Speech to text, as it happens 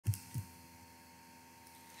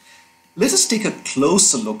Let us take a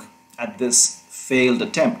closer look at this failed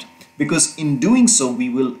attempt, because in doing so we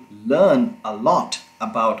will learn a lot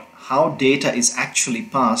about how data is actually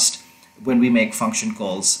passed when we make function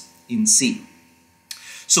calls in C.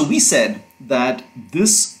 So we said that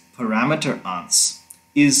this parameter ans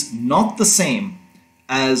is not the same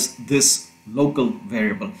as this local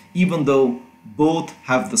variable, even though both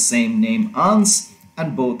have the same name ans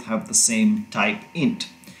and both have the same type int.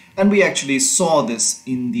 And we actually saw this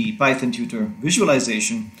in the Python tutor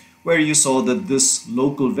visualization, where you saw that this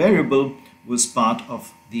local variable was part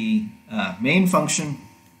of the main function,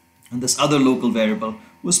 and this other local variable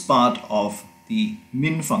was part of the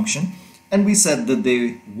min function, and we said that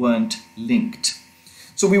they weren't linked.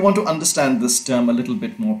 So we want to understand this term a little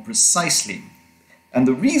bit more precisely. And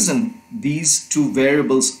the reason these two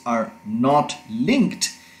variables are not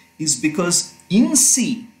linked is because in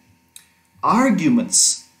C,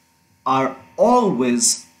 arguments are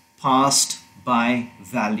always passed by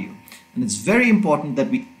value. And it's very important that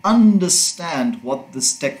we understand what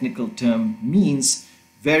this technical term means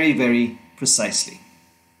very, very precisely.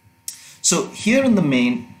 So here in the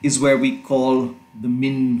main is where we call the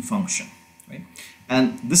min function, right?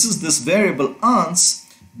 And this is this variable ans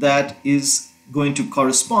that is going to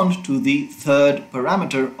correspond to the third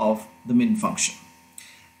parameter of the min function.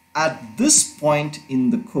 At this point in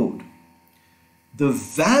the code, the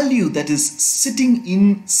value that is sitting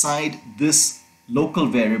inside this local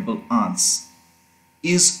variable ans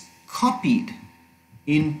is copied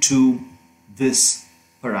into this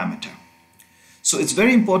parameter. So it's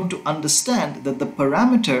very important to understand that the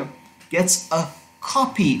parameter gets a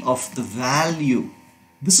copy of the value.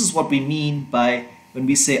 This is what we mean by when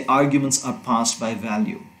we say arguments are passed by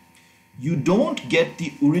value. You don't get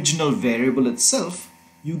the original variable itself,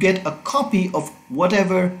 you get a copy of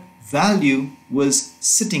whatever value was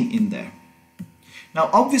sitting in there. Now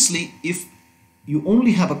obviously, if you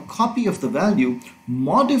only have a copy of the value,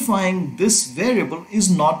 modifying this variable is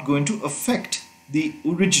not going to affect the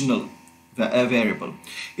original variable.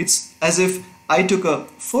 It's as if I took a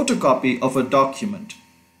photocopy of a document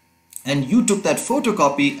and you took that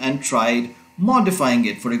photocopy and tried modifying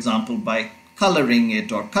it, for example, by coloring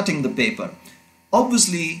it or cutting the paper.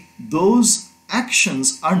 Obviously, those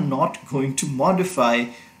actions are not going to modify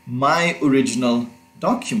my original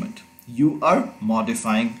document. You are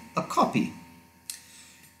modifying a copy.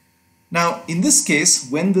 Now, in this case,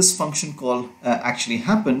 when this function call actually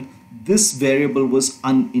happened, this variable was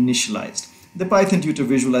uninitialized. The Python tutor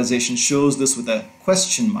visualization shows this with a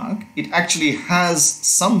question mark. It actually has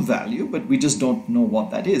some value, but we just don't know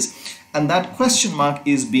what that is. And that question mark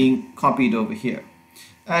is being copied over here.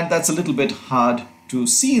 And that's a little bit hard to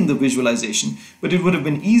see in the visualization, but it would have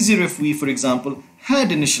been easier if we, for example, had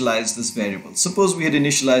initialized this variable. Suppose we had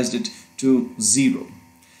initialized it to 0.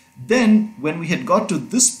 Then when we had got to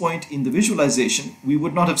this point in the visualization, we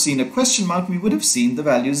would not have seen a question mark, we would have seen the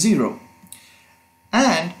value 0.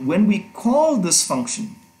 And when we call this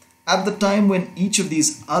function, at the time when each of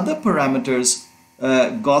these other parameters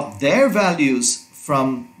got their values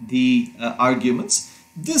from the arguments,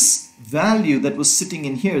 this value that was sitting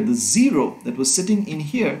in here, the 0 that was sitting in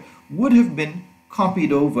here, would have been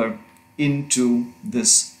copied over into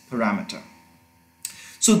this parameter.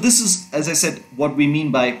 So this is, as I said, what we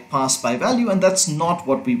mean by pass by value, and that's not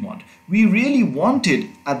what we want. We really wanted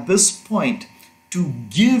at this point to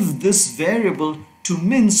give this variable to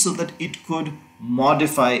min so that it could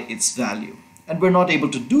modify its value. And we're not able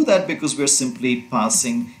to do that because we're simply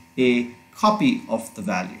passing a copy of the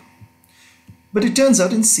value. But it turns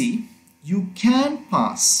out in C, you can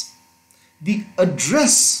pass the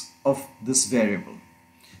address of this variable.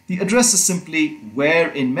 The address is simply where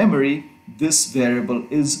in memory this variable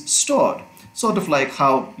is stored, sort of like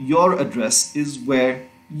how your address is where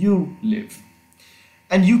you live.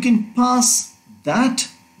 And you can pass that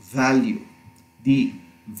value, the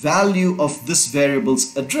value of this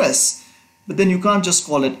variable's address, but then you can't just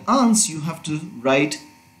call it ans, you have to write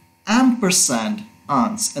ampersand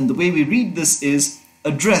ans. And the way we read this is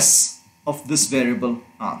address of this variable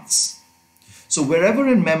ans. So wherever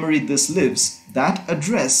in memory this lives, that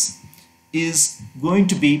address is going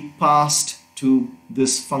to be passed to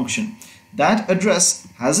this function. That address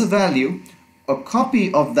has a value, a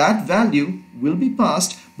copy of that value will be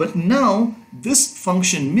passed, but now this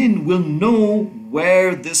function min will know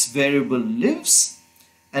where this variable lives,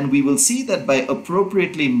 and we will see that by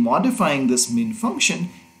appropriately modifying this min function,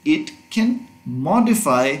 it can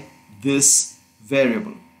modify this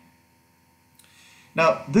variable.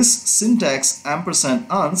 Now this syntax ampersand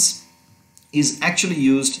ans is actually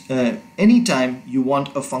used anytime you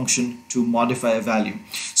want a function to modify a value.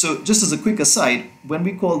 So just as a quick aside, when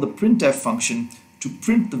we call the printf function to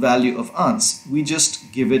print the value of ans, we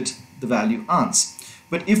just give it the value ans.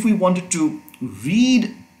 But if we wanted to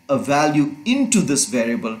read a value into this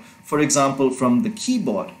variable, for example from the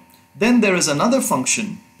keyboard, then there is another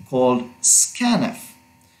function called scanf.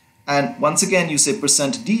 And once again you say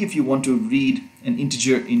 %d if you want to read an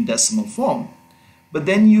integer in decimal form, but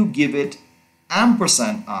then you give it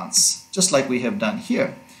ampersand ans, just like we have done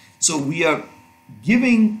here. So we are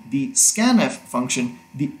giving the scanf function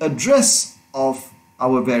the address of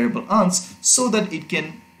our variable ans so that it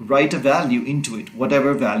can write a value into it,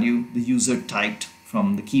 whatever value the user typed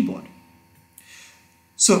from the keyboard.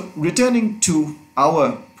 So returning to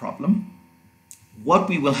our problem, what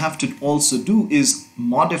we will have to also do is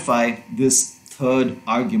modify this third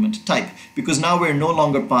argument type, because now we're no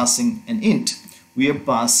longer passing an int, we are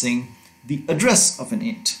passing the address of an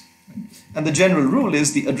int. And the general rule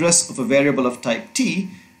is the address of a variable of type t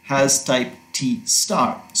has type t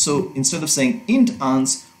star. So instead of saying int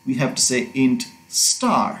ans, we have to say int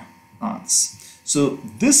star ans. So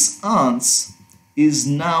this ans is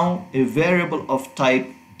now a variable of type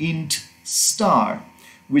int star,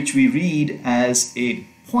 which we read as a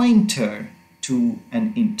pointer to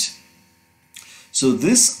an int. So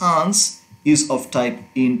this ans is of type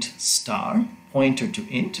int star, pointer to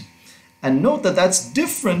int, and note that that's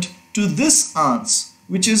different to this ans,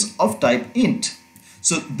 which is of type int.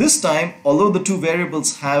 So this time, although the two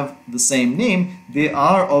variables have the same name, they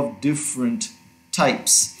are of different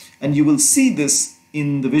types, and you will see this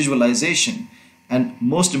in the visualization. And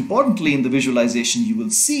most importantly, in the visualization you will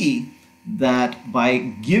see that by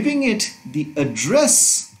giving it the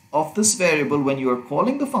address of this variable when you are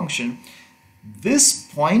calling the function, this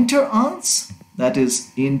pointer ans, that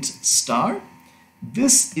is int star,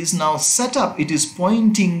 this is now set up. It is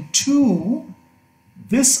pointing to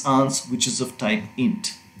this ans, which is of type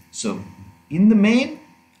int. So in the main,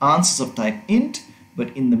 ans is of type int,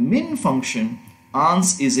 but in the min function,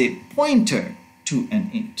 ans is a pointer to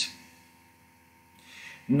an int.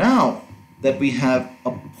 Now that we have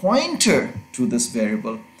a pointer to this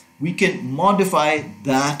variable, we can modify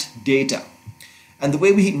that data. And the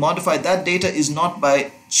way we modify that data is not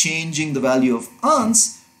by changing the value of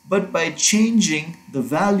ans, but by changing the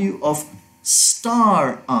value of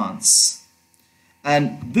star ans.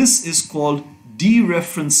 And this is called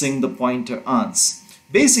dereferencing the pointer ans.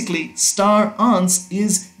 Basically, star ans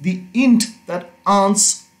is the int that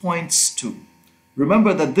ans points to.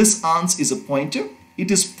 Remember that this ans is a pointer.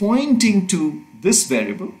 It is pointing to this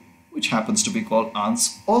variable, which happens to be called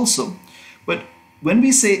ans also. But when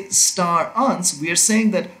we say star ans, we are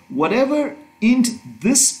saying that whatever int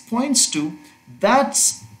this points to,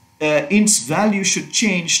 that's int's value should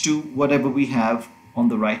change to whatever we have on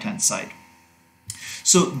the right hand side.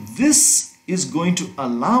 So this is going to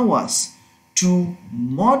allow us to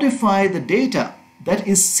modify the data that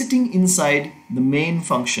is sitting inside the main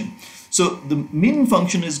function. So the min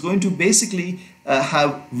function is going to basically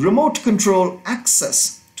have remote control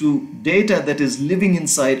access to data that is living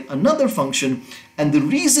inside another function, and the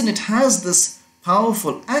reason it has this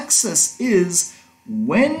powerful access is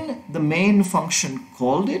when the main function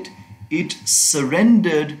called it, it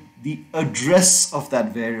surrendered the address of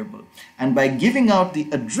that variable. And by giving out the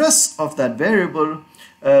address of that variable,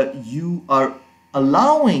 you are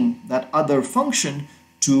allowing that other function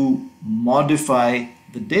to modify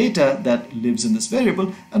the data that lives in this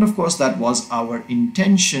variable. And of course, that was our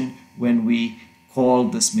intention when we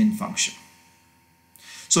called this min function.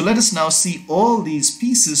 So let us now see all these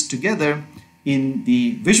pieces together in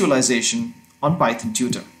the visualization on Python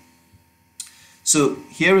Tutor. So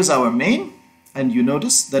here is our main, and you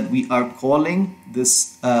notice that we are calling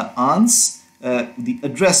this ans, the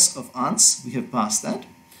address of ans, we have passed that,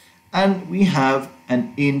 and we have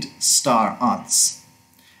an int star ans.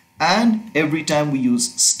 And every time we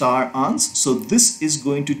use star ans, so this is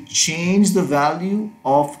going to change the value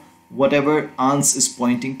of whatever ans is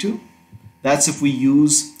pointing to. That's if we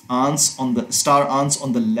use ans on the star ans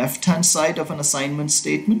on the left hand side of an assignment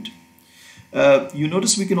statement. You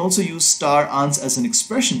notice we can also use star ans as an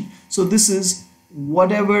expression. So this is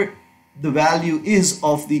whatever the value is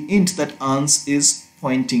of the int that ans is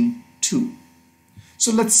pointing to.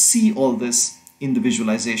 So let's see all this in the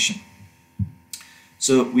visualization.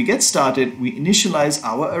 So we get started, we initialize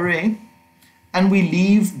our array, and we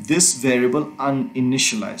leave this variable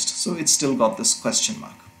uninitialized. So it's still got this question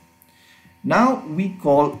mark. Now we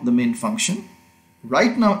call the min function.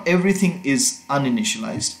 Right now everything is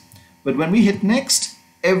uninitialized, but when we hit next,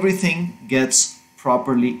 everything gets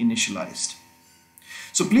properly initialized.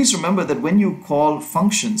 So please remember that when you call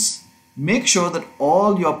functions, make sure that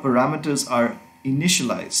all your parameters are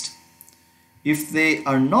initialized. If they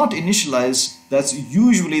are not initialized, that's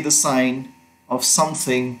usually the sign of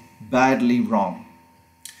something badly wrong.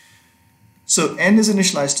 So n is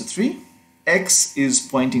initialized to 3, x is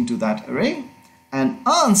pointing to that array, and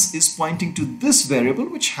ans is pointing to this variable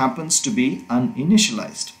which happens to be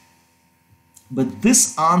uninitialized. But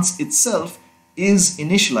this ans itself is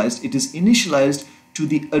initialized. It is initialized to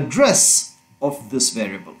the address of this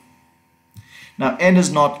variable. Now n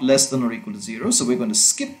is not less than or equal to 0, so we're going to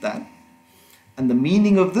skip that. And the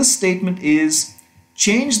meaning of this statement is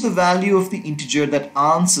change the value of the integer that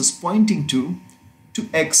ans is pointing to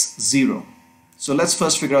x0. So let's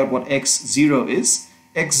first figure out what x0 is.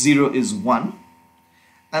 x0 is 1.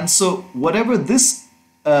 And so whatever this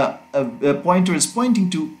pointer is pointing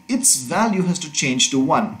to, its value has to change to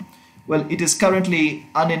 1. Well, it is currently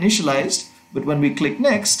uninitialized, but when we click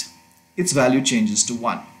next, its value changes to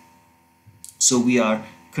 1. So we are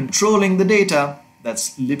controlling the data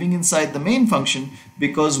that's living inside the main function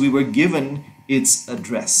because we were given its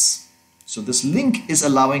address. So this link is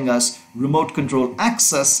allowing us remote control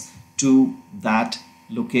access to that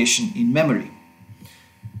location in memory.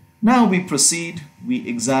 Now we proceed, we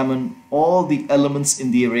examine all the elements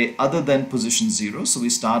in the array other than position 0. So we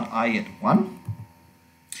start I at 1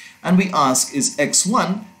 and we ask, is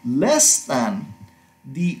x1 less than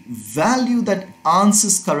the value that ans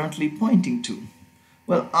is currently pointing to?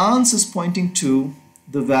 Well, ans is pointing to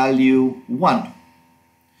the value 1.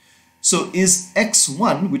 So is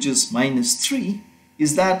x1, which is -3,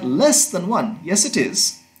 is that less than 1? Yes, it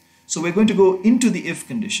is. So we're going to go into the if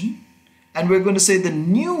condition and we're going to say the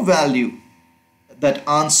new value that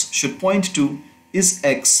ans should point to is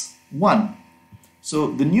x1.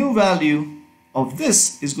 So the new value of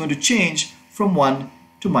this is going to change from 1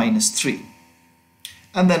 to -3.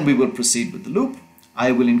 And then we will proceed with the loop.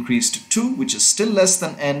 I will increase to 2, which is still less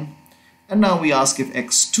than n. And now we ask if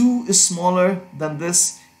x2 is smaller than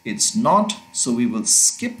this. It's not, so we will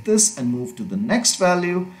skip this and move to the next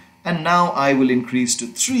value. And now I will increase to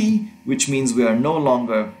 3, which means we are no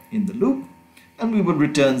longer in the loop. And we will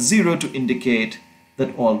return 0 to indicate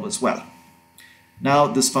that all was well. Now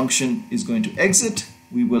this function is going to exit.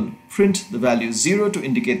 We will print the value 0 to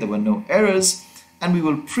indicate there were no errors. And we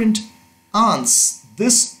will print ans,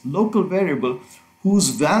 this local variable whose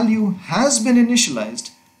value has been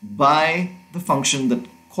initialized by the function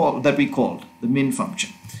that we called, the min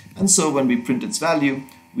function. And so when we print its value,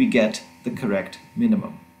 we get the correct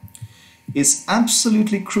minimum. It's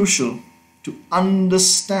absolutely crucial to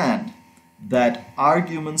understand that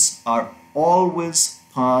arguments are always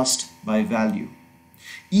passed by value.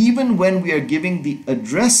 Even when we are giving the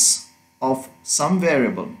address of some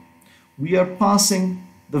variable, we are passing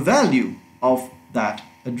the value of that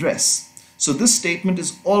address. So this statement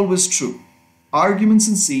is always true. Arguments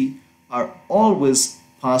in C are always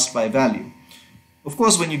passed by value. Of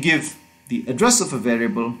course, when you give the address of a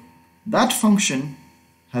variable, that function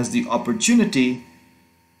has the opportunity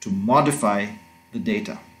to modify the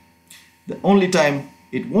data. The only time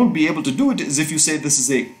it won't be able to do it is if you say this is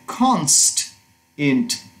a const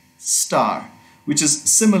int star, which is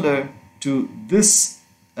similar to this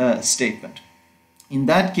statement. In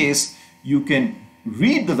that case, you can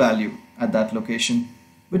read the value at that location,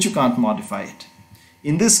 but you can't modify it.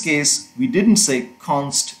 In this case, we didn't say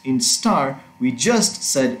const int star, we just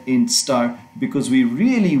said int star because we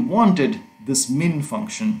really wanted this min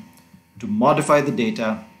function to modify the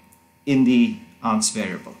data in the ans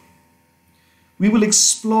variable. We will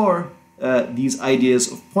explore these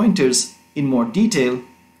ideas of pointers in more detail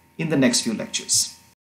in the next few lectures.